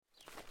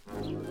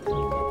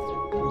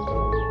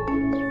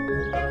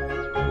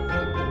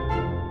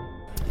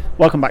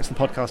Welcome back to the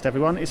podcast,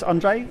 everyone. It's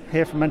Andre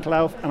here from Mental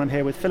Health, and I'm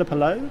here with Philippa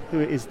Lowe, who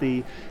is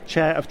the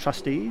Chair of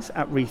Trustees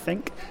at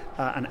Rethink,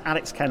 and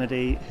Alex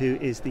Kennedy, who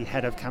is the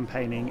Head of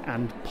Campaigning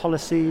and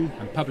Policy...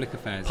 And Public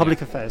Affairs.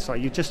 Public Affairs, sorry.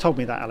 You just told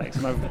me that, Alex,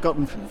 and I've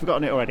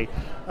forgotten it already.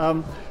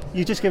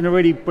 You've just given a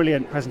really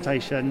brilliant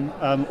presentation,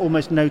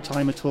 almost no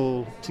time at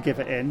all to give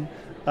it in.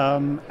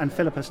 And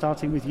Philippa,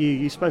 starting with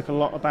you spoke a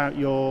lot about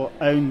your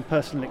own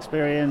personal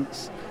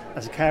experience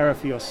as a carer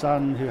for your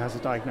son who has a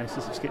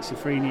diagnosis of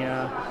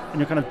schizophrenia, and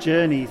your kind of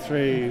journey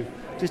through.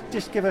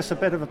 Just give us a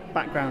bit of a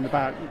background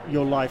about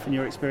your life and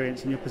your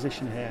experience and your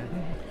position here.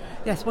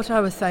 Yes, what I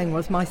was saying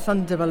was my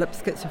son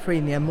developed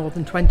schizophrenia more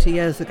than 20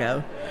 years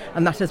ago,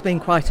 and that has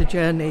been quite a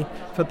journey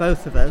for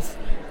both of us.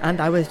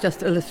 And I was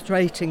just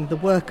illustrating the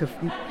work of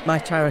my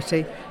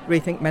charity,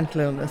 Rethink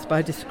Mental Illness,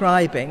 by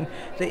describing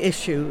the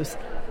issues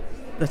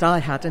that I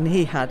had and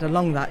he had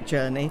along that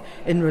journey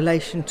in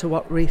relation to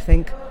what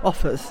Rethink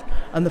offers.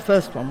 And the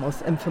first one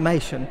was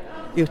information.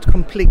 You're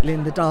completely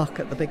in the dark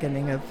at the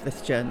beginning of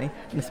this journey,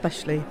 and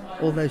especially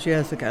all those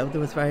years ago, there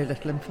was very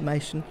little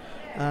information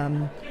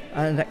and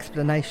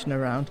explanation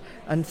around.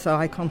 And so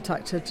I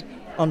contacted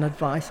the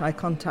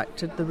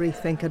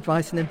Rethink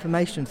Advice and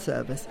Information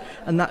Service,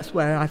 and that's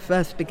where I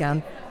first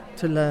began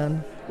to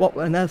learn what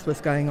on earth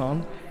was going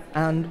on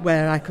and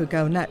where I could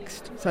go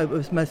next. So it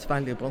was most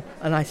valuable,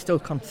 and I still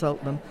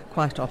consult them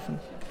quite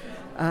often.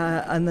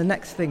 And the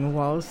next thing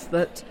was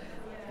that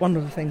one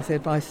of the things the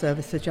advice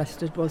service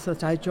suggested was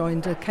that I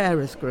joined a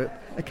carers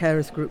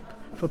group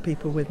for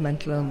people with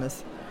mental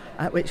illness,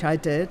 which I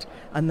did,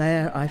 and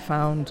there I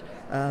found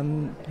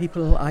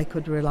people I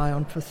could rely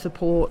on for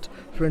support,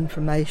 for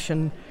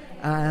information,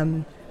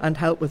 and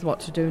help with what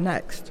to do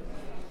next.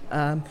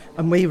 And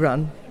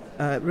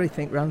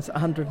Rethink runs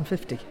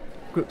 150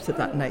 groups of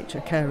that nature,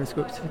 carers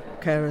groups for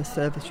carers,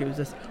 service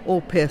users, all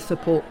peer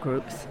support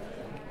groups.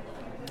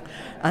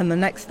 And the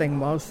next thing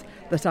was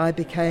that I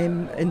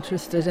became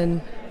interested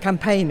in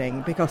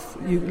campaigning, because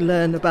you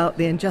learn about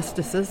the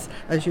injustices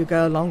as you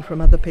go along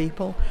from other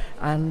people,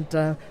 and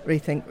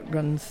Rethink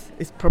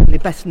is probably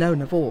best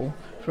known of all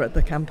for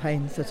the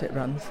campaigns that it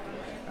runs.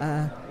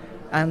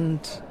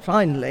 And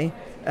finally,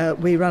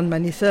 we run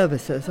many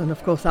services, and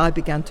of course I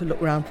began to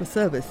look around for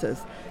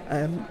services.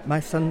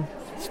 My son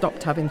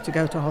stopped having to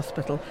go to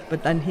hospital,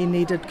 but then he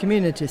needed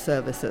community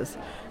services,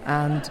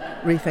 and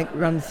Rethink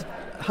runs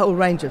a whole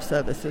range of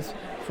services,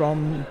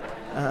 from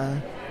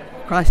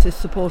crisis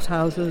support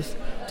houses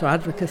to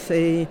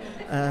advocacy,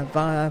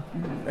 via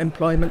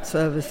employment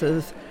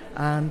services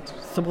and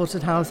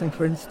supported housing,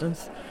 for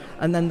instance.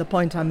 And then the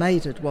point I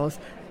made was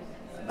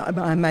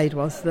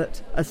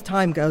that as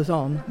time goes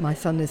on, my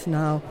son is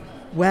now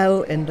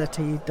well in that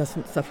he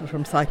doesn't suffer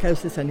from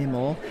psychosis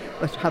anymore,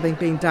 but having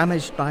been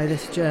damaged by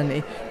this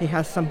journey, he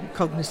has some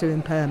cognitive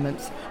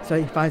impairments, so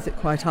he finds it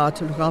quite hard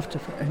to look after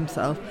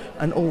himself,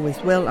 and always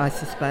will, I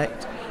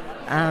suspect.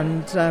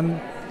 And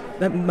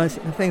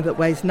the thing that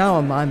weighs now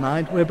on my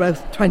mind, we're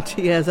both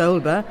 20 years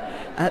older,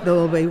 there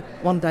will be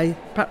one day,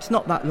 perhaps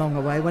not that long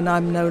away, when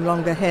I'm no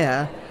longer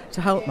here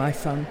to help my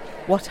son.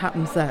 What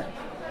happens then?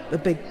 The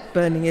big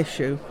burning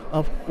issue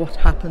of what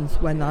happens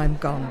when I'm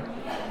gone.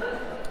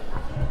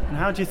 And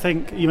how do you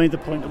think, you made the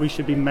point that we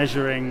should be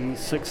measuring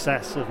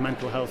success of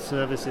mental health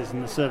services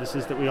and the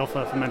services that we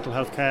offer for mental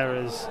health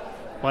carers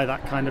by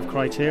that kind of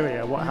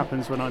criteria? What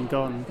happens when I'm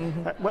gone?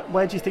 Mm-hmm.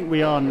 Where do you think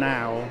we are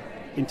now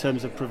in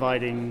terms of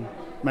providing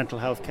mental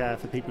health care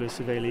for people who are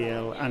severely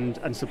ill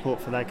and support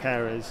for their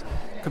carers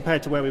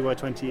compared to where we were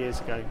 20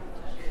 years ago?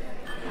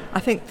 I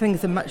think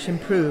things are much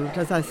improved.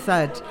 As I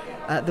said,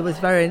 there was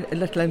very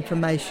little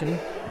information.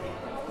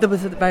 There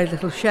was very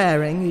little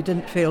sharing. You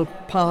didn't feel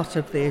part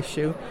of the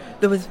issue.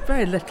 There was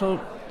very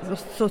little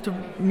sort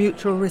of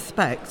mutual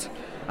respect.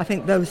 I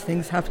think those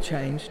things have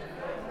changed.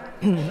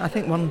 I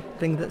think one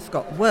thing that's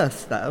got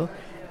worse, though,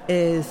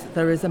 is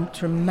there is a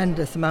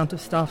tremendous amount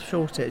of staff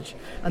shortage,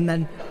 and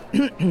then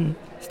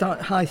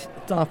high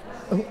staff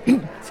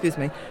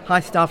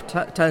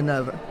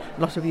turnover,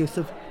 a lot of use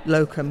of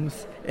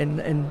locums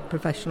in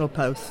professional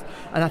posts,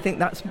 and I think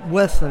that's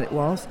worse than it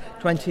was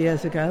 20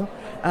 years ago,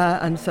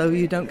 and so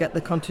you don't get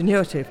the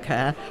continuity of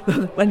care.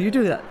 When you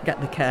do get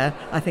the care,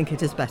 I think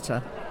it is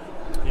better.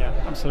 Yeah,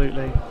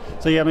 absolutely.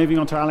 So moving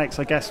on to Alex,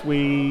 I guess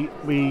we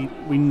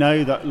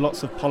know that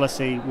lots of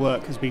policy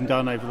work has been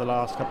done over the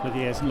last couple of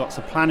years, and lots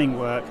of planning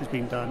work has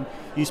been done.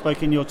 You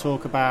spoke in your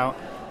talk about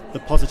the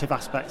positive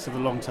aspects of the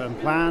long-term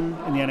plan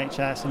in the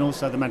NHS, and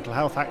also the Mental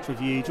Health Act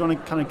review. Do you want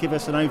to kind of give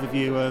us an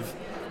overview of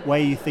where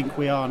you think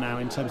we are now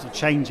in terms of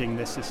changing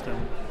this system?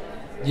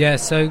 Yeah,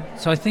 so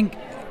I think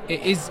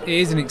it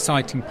is an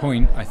exciting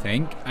point, I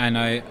think, and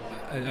I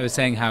was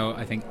saying how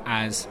I think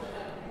as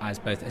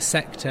both a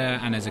sector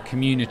and as a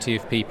community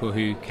of people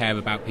who care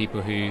about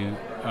people who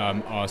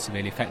are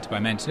severely affected by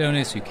mental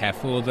illness, who care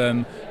for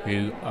them,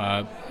 who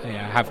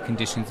have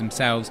conditions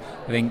themselves,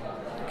 I think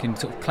can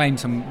sort of claim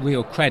some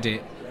real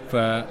credit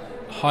for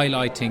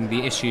highlighting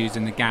the issues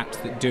and the gaps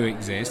that do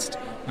exist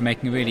and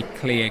making a really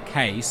clear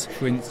case,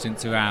 for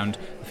instance, around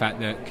the fact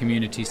that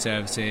community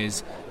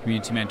services,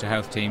 community mental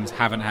health teams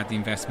haven't had the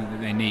investment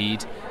that they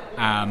need,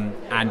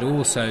 and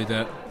also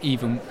that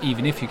even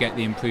if you get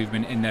the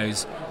improvement in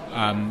those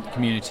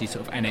community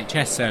sort of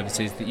NHS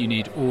services, that you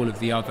need all of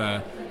the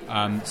other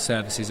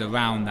services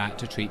around that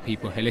to treat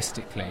people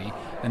holistically,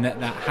 and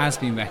that has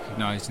been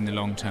recognised in the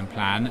long-term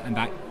plan, and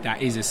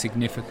that is a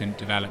significant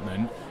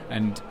development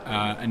and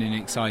an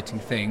exciting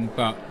thing,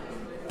 but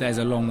there's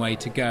a long way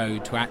to go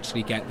to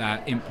actually get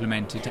that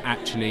implemented, to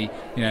actually,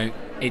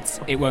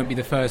 it won't be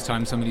the first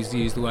time somebody's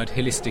used the word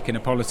holistic in a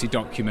policy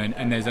document,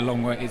 and there's a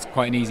long way. It's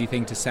quite an easy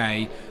thing to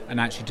say,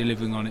 and actually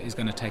delivering on it is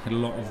going to take a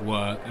lot of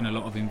work and a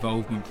lot of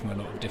involvement from a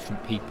lot of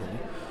different people.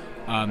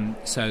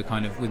 So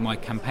kind of with my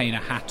campaigner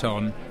hat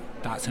on,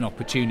 that's an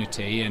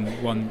opportunity and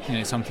one,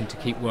 something to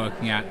keep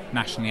working at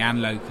nationally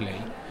and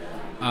locally.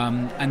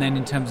 And then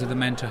in terms of the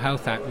Mental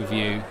Health Act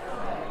review,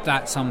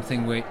 that's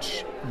something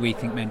which we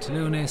think mental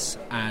illness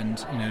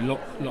and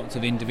lots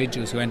of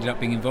individuals who ended up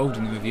being involved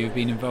in the review have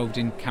been involved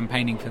in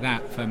campaigning for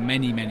that for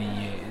many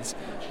years,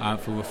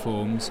 for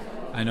reforms,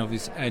 and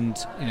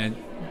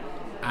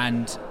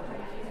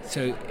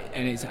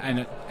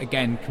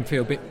again can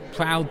feel a bit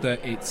proud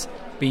that it's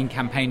been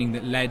campaigning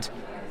that led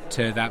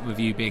to that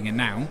review being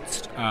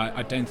announced.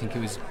 I don't think it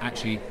was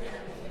actually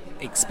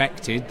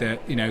expected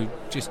that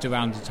just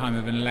around the time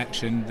of an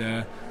election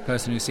the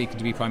person who's seeking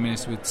to be Prime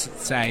Minister would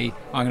say,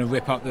 I'm going to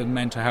rip up the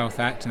Mental Health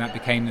Act, and that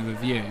became the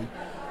review.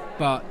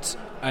 But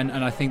and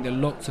I think that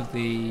lots of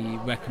the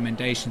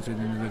recommendations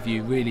within the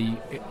review really,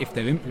 if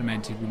they're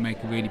implemented, would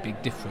make a really big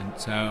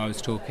difference. So I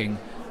was talking,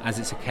 as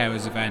it's a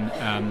carers event,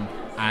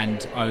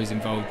 and I was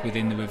involved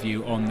within the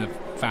review on the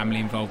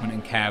family involvement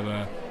and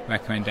carer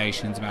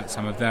recommendations about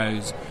some of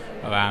those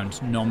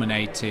around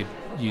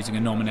using a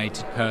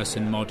nominated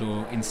person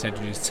model instead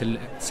of just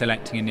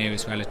selecting a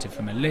nearest relative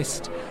from a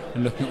list,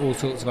 and looking at all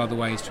sorts of other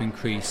ways to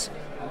increase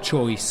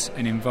choice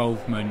and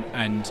involvement.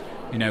 And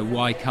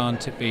why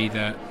can't it be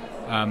that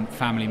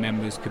family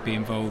members could be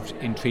involved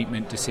in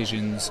treatment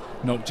decisions,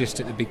 not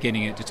just at the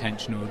beginning at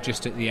detention or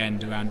just at the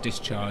end around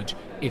discharge,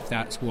 if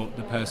that's what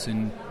the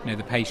person,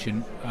 the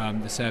patient,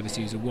 the service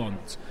user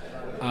wants.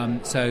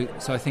 So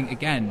I think,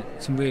 again,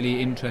 some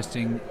really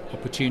interesting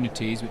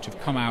opportunities which have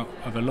come out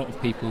of a lot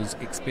of people's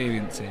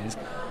experiences,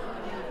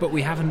 but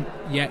we haven't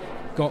yet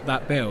got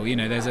that bill.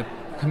 There's a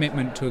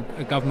commitment to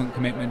a government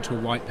commitment to a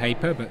white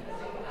paper, but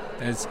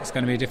it's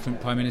going to be a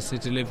different Prime Minister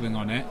delivering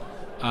on it.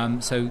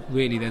 So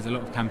really there's a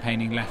lot of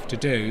campaigning left to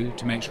do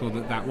to make sure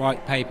that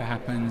white paper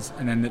happens,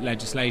 and then that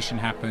legislation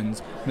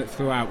happens, that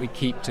throughout we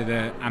keep to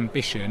the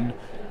ambition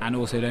and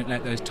also don't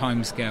let those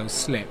timescales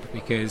slip,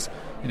 because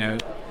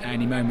at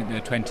any moment there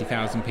are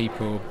 20,000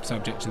 people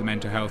subject to the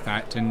Mental Health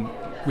Act, and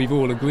we've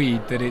all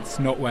agreed that it's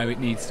not where it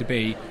needs to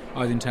be,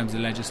 either in terms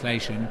of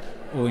legislation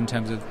or in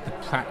terms of the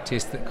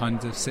practice that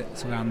kind of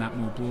sits around that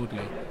more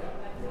broadly.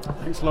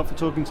 Thanks a lot for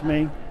talking to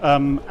me,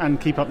 and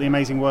keep up the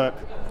amazing work.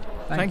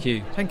 Thank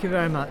you. Thank you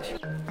very much.